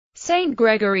Saint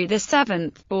Gregory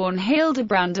VII, born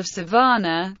Hildebrand of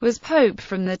Savannah, was pope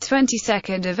from the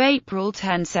 22nd of April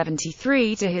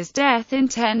 1073 to his death in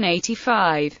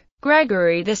 1085.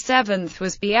 Gregory VII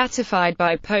was beatified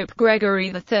by Pope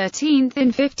Gregory XIII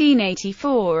in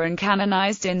 1584 and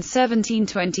canonized in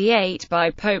 1728 by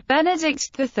Pope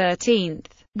Benedict XIII.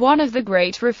 One of the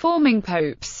great reforming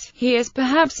popes, he is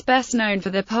perhaps best known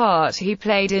for the part he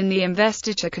played in the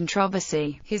investiture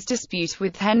controversy, his dispute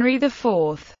with Henry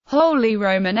IV, Holy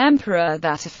Roman Emperor,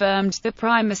 that affirmed the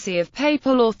primacy of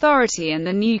papal authority and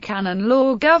the new canon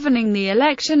law governing the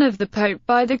election of the pope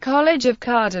by the College of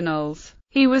Cardinals.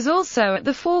 He was also at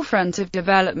the forefront of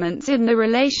developments in the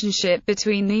relationship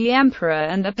between the emperor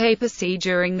and the papacy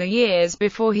during the years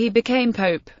before he became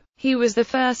pope. He was the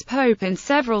first pope in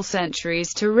several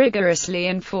centuries to rigorously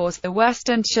enforce the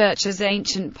Western Church's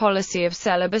ancient policy of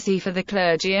celibacy for the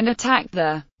clergy and attack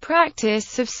the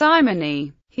practice of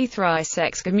simony. He thrice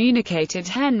excommunicated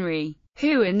Henry,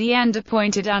 who in the end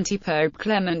appointed antipope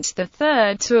Clement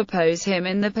III to oppose him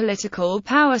in the political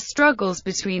power struggles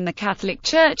between the Catholic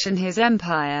Church and his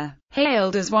empire.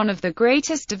 Hailed as one of the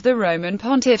greatest of the Roman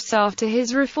pontiffs after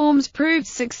his reforms proved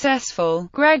successful,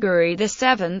 Gregory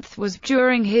VII was,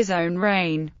 during his own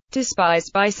reign,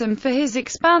 despised by some for his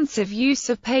expansive use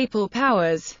of papal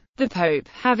powers. The Pope,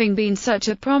 having been such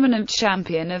a prominent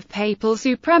champion of papal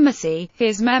supremacy,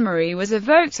 his memory was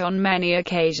evoked on many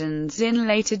occasions in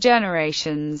later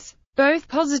generations, both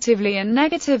positively and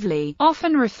negatively,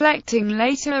 often reflecting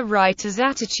later writers'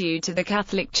 attitude to the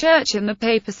Catholic Church and the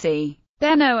papacy.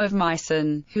 Benno of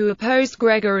Meissen, who opposed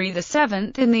Gregory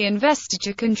VII in the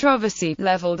investiture controversy,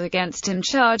 leveled against him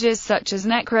charges such as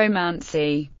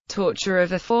necromancy, torture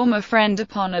of a former friend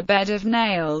upon a bed of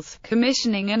nails,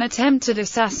 commissioning an attempted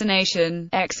assassination,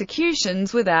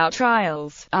 executions without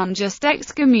trials, unjust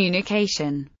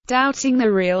excommunication, doubting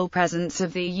the real presence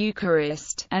of the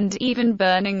Eucharist, and even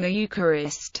burning the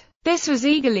Eucharist. This was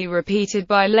eagerly repeated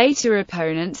by later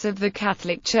opponents of the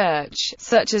Catholic Church,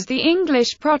 such as the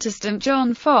English Protestant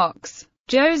John Fox.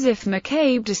 Joseph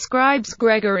McCabe describes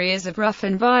Gregory as a rough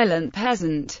and violent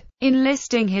peasant,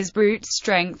 enlisting his brute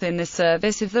strength in the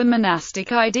service of the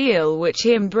monastic ideal which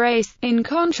he embraced. In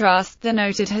contrast, the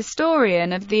noted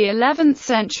historian of the 11th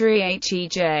century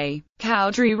H.E.J.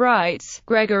 Cowdery writes,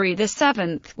 Gregory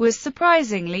VII was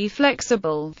surprisingly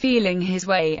flexible, feeling his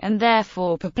way, and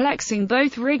therefore perplexing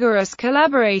both rigorous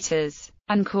collaborators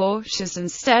and cautious and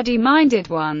steady-minded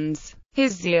ones.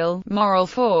 His zeal, moral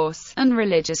force, and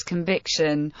religious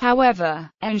conviction, however,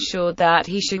 ensured that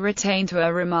he should retain to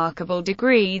a remarkable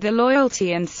degree the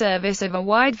loyalty and service of a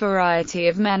wide variety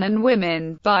of men and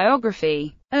women.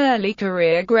 Biography. Early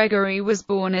career. Gregory was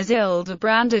born as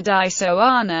Hildebrand di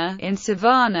Soana, in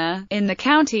Savannah, in the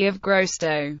county of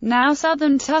Grosto, now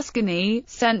southern Tuscany,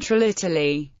 central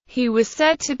Italy. He was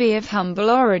said to be of humble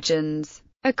origins.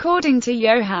 According to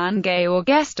Johann Georg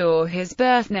Gestor, his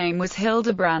birth name was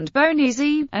Hildebrand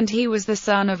Bonizzi, and he was the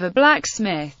son of a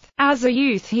blacksmith. As a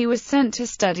youth he was sent to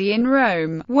study in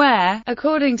Rome, where,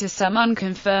 according to some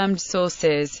unconfirmed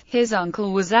sources, his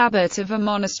uncle was abbot of a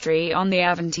monastery on the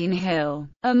Aventine Hill.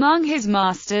 Among his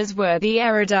masters were the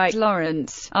erudite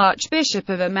Lawrence, Archbishop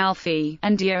of Amalfi,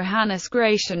 and Johannes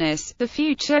Gratianus, the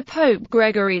future Pope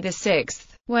Gregory VI.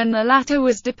 When the latter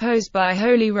was deposed by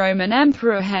Holy Roman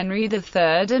Emperor Henry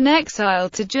III and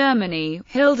exiled to Germany,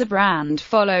 Hildebrand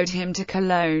followed him to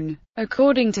Cologne.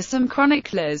 According to some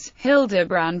chroniclers,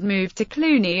 Hildebrand moved to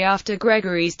Cluny after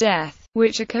Gregory's death,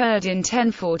 which occurred in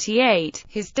 1048.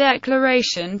 His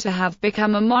declaration to have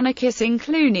become a monachus in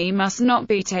Cluny must not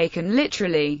be taken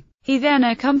literally. He then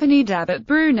accompanied Abbot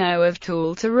Bruno of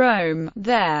Toul to Rome.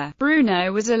 There,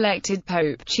 Bruno was elected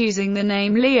pope, choosing the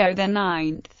name Leo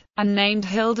IX. And named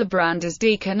Hildebrand as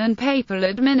deacon and papal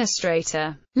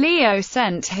administrator. Leo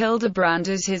sent Hildebrand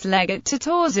as his legate to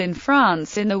Tours in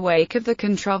France in the wake of the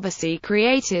controversy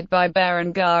created by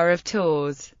Berengar of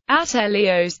Tours. At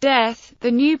Leo's death,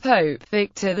 the new pope,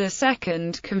 Victor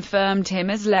II, confirmed him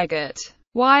as legate,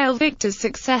 while Victor's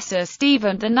successor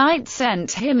Stephen IX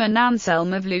sent him and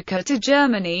Anselm of Lucca to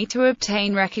Germany to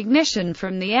obtain recognition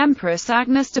from the Empress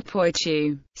Agnes de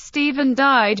Poitou. Stephen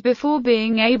died before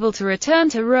being able to return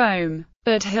to Rome,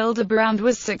 but Hildebrand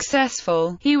was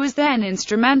successful. He was then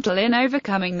instrumental in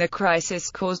overcoming the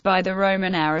crisis caused by the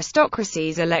Roman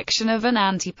aristocracy's election of an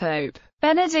anti-pope.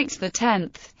 Benedict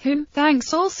X, who,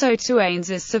 thanks also to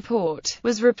Aines's support,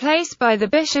 was replaced by the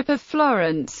Bishop of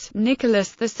Florence,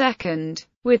 Nicholas II.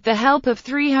 With the help of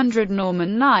 300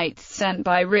 Norman knights sent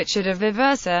by Richard of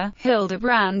Aversa,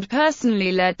 Hildebrand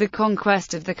personally led the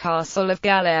conquest of the castle of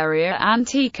Galleria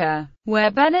Antica, where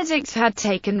Benedict had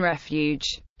taken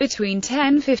refuge. Between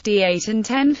 1058 and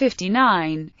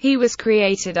 1059, he was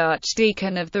created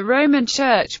Archdeacon of the Roman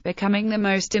Church, becoming the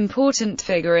most important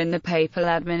figure in the papal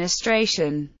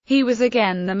administration. He was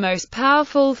again the most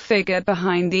powerful figure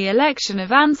behind the election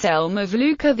of Anselm of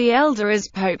Lucca the Elder as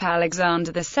Pope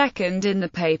Alexander II in the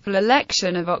papal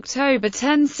election of October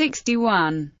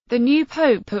 1061. The new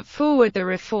pope put forward the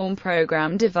reform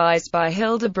program devised by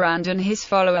Hildebrand and his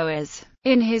followers.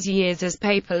 In his years as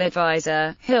papal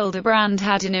advisor, Hildebrand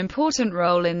had an important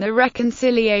role in the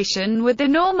reconciliation with the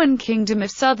Norman kingdom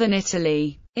of southern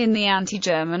Italy, in the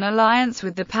anti-German alliance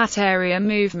with the Pateria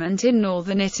movement in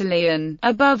northern Italy and,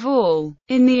 above all,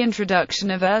 in the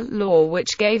introduction of a law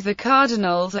which gave the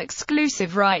cardinals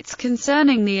exclusive rights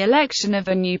concerning the election of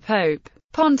a new pope.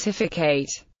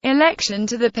 Pontificate. Election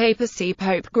to the papacy.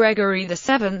 Pope Gregory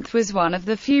VII was one of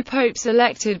the few popes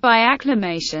elected by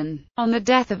acclamation. On the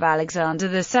death of Alexander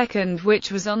II,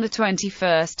 which was on the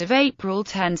 21st of April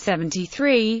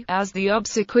 1073, as the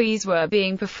obsequies were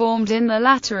being performed in the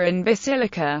Lateran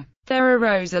Basilica, there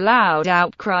arose a loud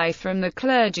outcry from the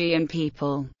clergy and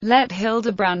people. Let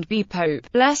Hildebrand be pope.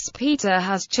 Blessed Peter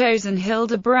has chosen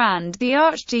Hildebrand the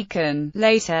archdeacon.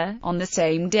 Later, on the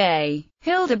same day,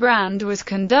 Hildebrand was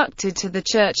conducted to the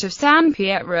Church of San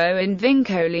Pietro in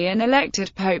Vincoli and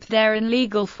elected pope there in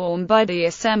legal form by the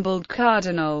assembled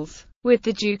cardinals, with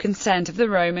the due consent of the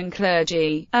Roman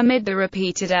clergy, amid the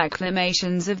repeated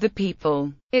acclamations of the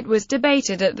people. It was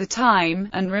debated at the time,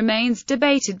 and remains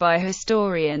debated by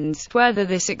historians, whether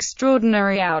this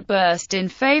extraordinary outburst in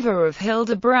favor of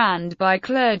Hildebrand by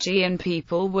clergy and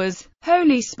people was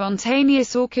wholly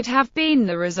spontaneous or could have been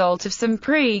the result of some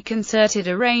pre-concerted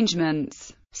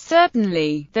arrangements.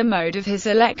 Certainly, the mode of his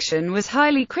election was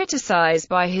highly criticized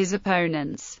by his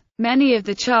opponents. Many of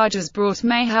the charges brought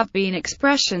may have been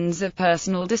expressions of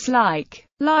personal dislike,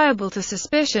 liable to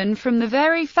suspicion from the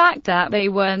very fact that they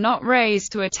were not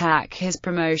raised to attack his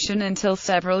promotion until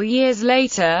several years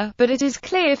later, but it is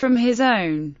clear from his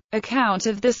own account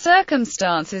of the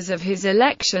circumstances of his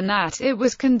election that it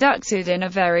was conducted in a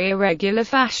very irregular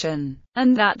fashion,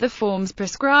 and that the forms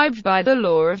prescribed by the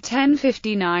law of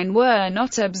 1059 were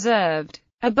not observed.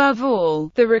 Above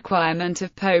all, the requirement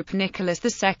of Pope Nicholas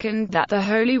II that the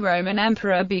Holy Roman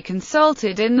Emperor be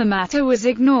consulted in the matter was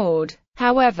ignored.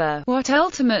 However, what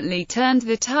ultimately turned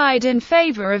the tide in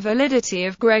favor of validity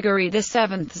of Gregory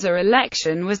VII's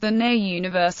election was the near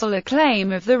universal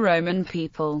acclaim of the Roman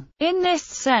people. In this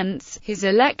sense, his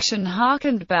election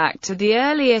harkened back to the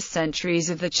earliest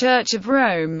centuries of the Church of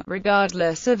Rome,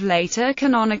 regardless of later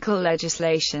canonical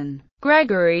legislation.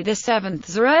 Gregory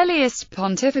VII's earliest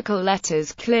pontifical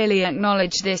letters clearly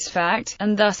acknowledge this fact,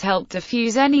 and thus help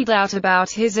diffuse any doubt about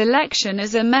his election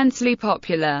as immensely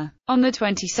popular. On the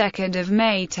 22nd of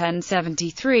May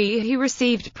 1073 he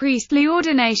received priestly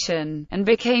ordination, and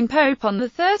became pope on the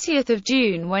 30th of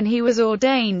June when he was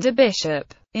ordained a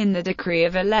bishop. In the decree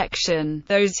of election,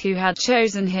 those who had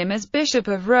chosen him as Bishop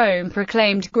of Rome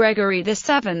proclaimed Gregory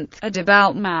VII, a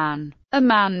devout man, a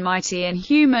man mighty in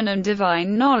human and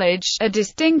divine knowledge, a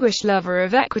distinguished lover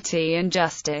of equity and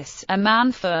justice, a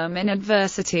man firm in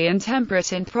adversity and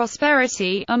temperate in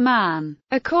prosperity, a man,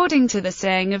 according to the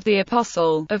saying of the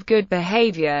apostle, of good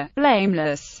behavior,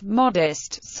 blameless,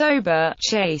 modest, sober,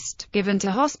 chaste, given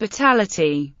to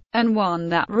hospitality, and one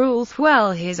that ruleth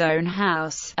well his own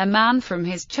house, a man from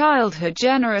his childhood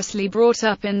generously brought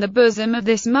up in the bosom of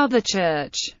this mother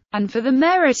church, and for the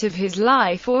merit of his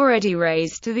life already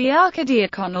raised to the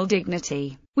archidiaconal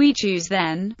dignity. We choose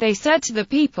then, they said to the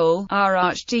people, our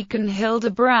Archdeacon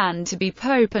Hildebrand to be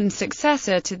pope and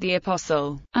successor to the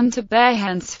apostle, and to bear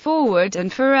henceforward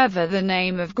and forever the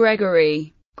name of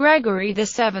Gregory. Gregory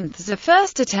VII's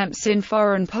first attempts in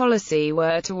foreign policy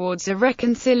were towards a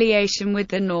reconciliation with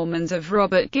the Normans of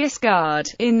Robert Guiscard.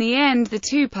 In the end the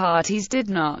two parties did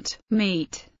not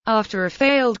meet. After a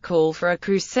failed call for a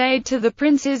crusade to the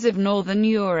princes of northern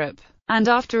Europe, and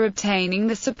after obtaining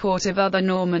the support of other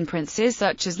Norman princes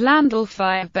such as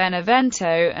Landulfi of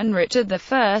Benevento and Richard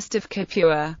I of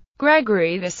Capua,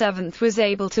 Gregory VII was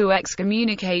able to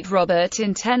excommunicate Robert in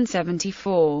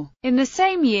 1074. In the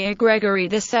same year Gregory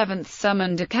VII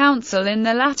summoned a council in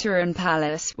the Lateran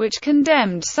Palace, which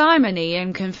condemned simony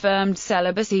and confirmed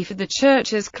celibacy for the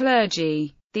Church's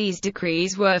clergy. These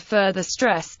decrees were further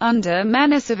stressed, under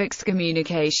menace of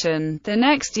excommunication, the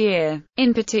next year.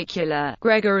 In particular,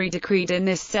 Gregory decreed in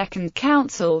this second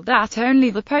council that only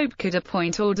the Pope could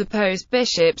appoint or depose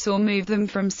bishops or move them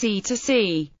from see to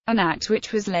see, an act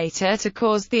which was later to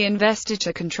cause the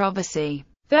investiture controversy.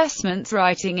 Vestments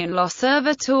writing in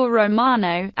L'Osservatore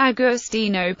Romano,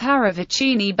 Agostino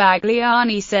Paravicini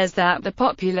Bagliani says that the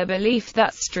popular belief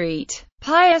that St.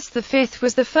 Pius V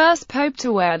was the first pope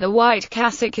to wear the white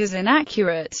cassock is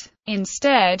inaccurate.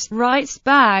 Instead, writes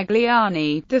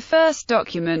Bagliani, the first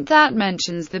document that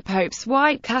mentions the pope's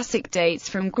white cassock dates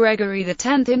from Gregory X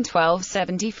in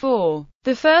 1274.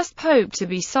 The first pope to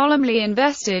be solemnly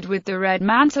invested with the red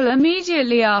mantle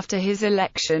immediately after his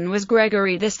election was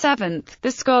Gregory VII,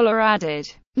 the scholar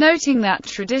added, noting that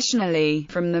traditionally,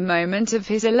 from the moment of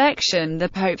his election, the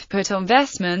pope put on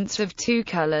vestments of two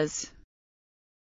colors.